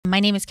My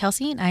name is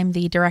Kelsey, and I'm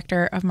the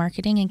Director of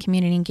Marketing and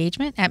Community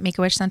Engagement at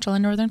Make-A-Wish Central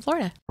in Northern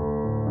Florida.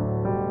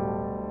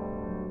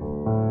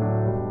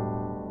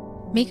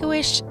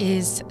 Make-A-Wish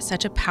is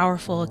such a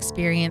powerful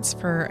experience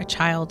for a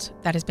child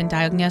that has been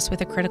diagnosed with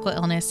a critical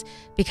illness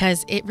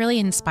because it really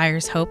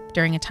inspires hope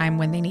during a time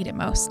when they need it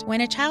most.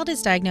 When a child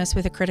is diagnosed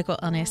with a critical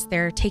illness,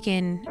 they're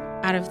taken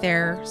out of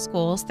their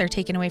schools, they're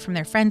taken away from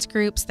their friends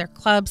groups, their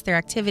clubs, their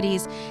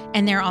activities,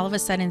 and they're all of a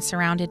sudden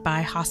surrounded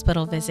by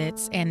hospital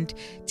visits and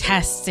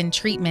tests and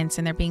treatments,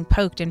 and they're being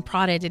poked and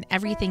prodded, and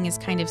everything is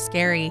kind of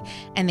scary,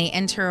 and they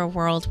enter a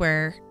world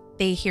where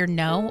they hear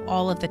no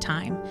all of the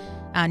time.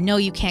 No,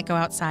 you can't go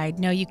outside.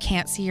 No, you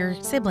can't see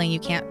your sibling. You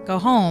can't go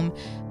home.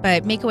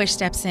 But Make-A-Wish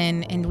steps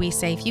in and we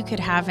say, if you could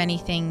have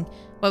anything,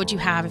 what would you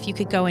have? If you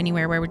could go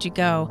anywhere, where would you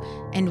go?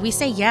 And we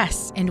say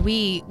yes. And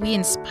we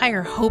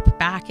inspire hope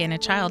back in a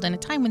child in a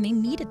time when they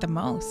need it the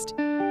most.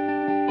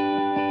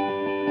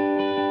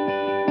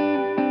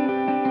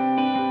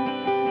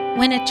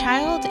 When a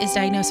child is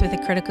diagnosed with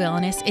a critical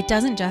illness, it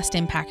doesn't just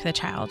impact the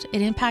child,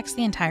 it impacts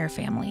the entire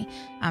family.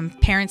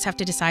 Parents have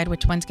to decide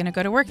which one's going to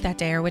go to work that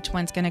day or which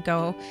one's going to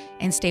go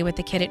and stay with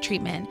the kid at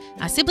treatment.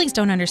 Siblings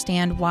don't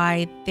understand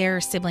why their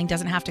sibling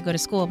doesn't have to go to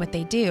school, but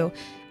they do.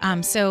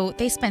 So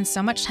they spend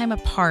so much time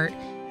apart,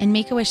 and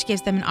Make-A-Wish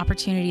gives them an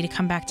opportunity to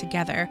come back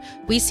together.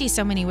 We see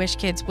so many Wish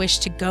kids wish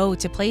to go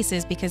to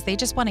places because they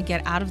just want to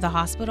get out of the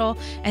hospital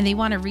and they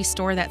want to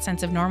restore that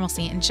sense of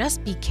normalcy and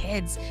just be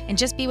kids and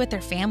just be with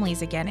their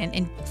families again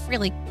and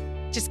really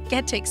just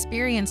get to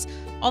experience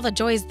all the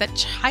joys that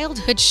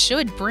childhood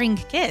should bring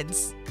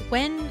kids.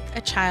 When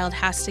a child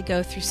has to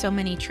go through so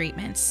many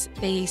treatments,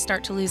 they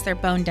start to lose their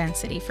bone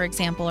density, for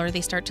example, or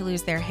they start to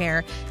lose their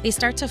hair. They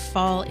start to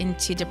fall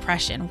into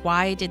depression.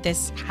 Why did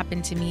this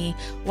happen to me?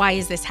 Why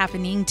is this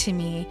happening to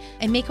me?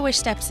 And Make-A-Wish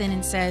steps in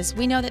and says,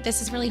 we know that this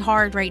is really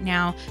hard right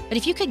now, but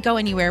if you could go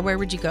anywhere, where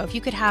would you go? If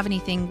you could have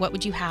anything, what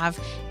would you have?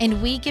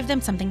 And we give them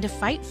something to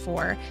fight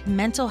for.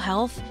 Mental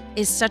health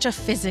is such a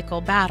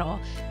physical battle.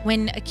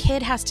 When a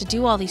kid has to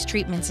do all these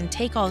treatments and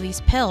take all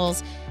these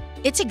pills,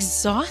 it's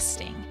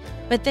exhausting.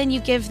 But then you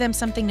give them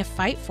something to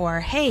fight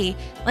for. Hey,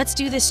 let's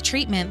do this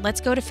treatment.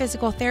 Let's go to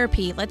physical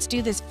therapy. Let's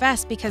do this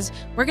vest because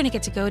we're going to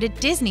get to go to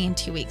Disney in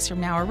 2 weeks from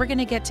now, or we're going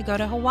to get to go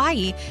to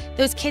Hawaii.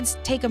 Those kids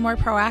take a more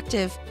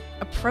proactive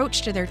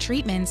approach to their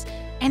treatments.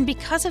 And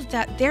because of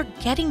that, they're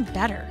getting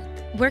better.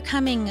 We're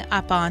coming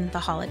up on the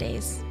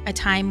holidays, a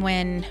time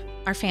when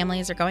our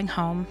families are going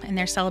home and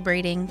they're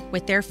celebrating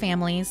with their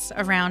families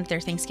around their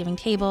Thanksgiving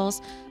tables,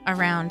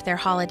 around their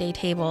holiday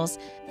tables.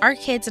 Our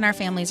kids and our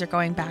families are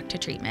going back to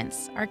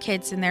treatments. Our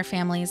kids and their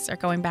families are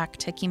going back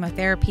to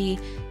chemotherapy,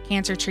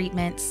 cancer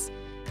treatments,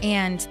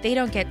 and they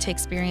don't get to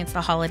experience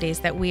the holidays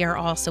that we are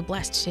all so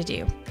blessed to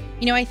do.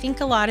 You know, I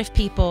think a lot of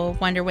people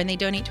wonder when they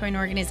donate to an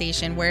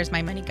organization, where's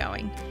my money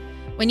going?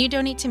 When you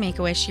donate to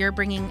Make-A-Wish, you're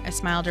bringing a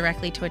smile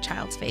directly to a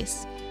child's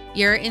face.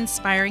 You're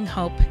inspiring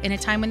hope in a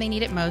time when they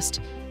need it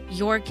most.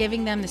 You're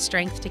giving them the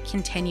strength to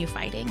continue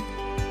fighting.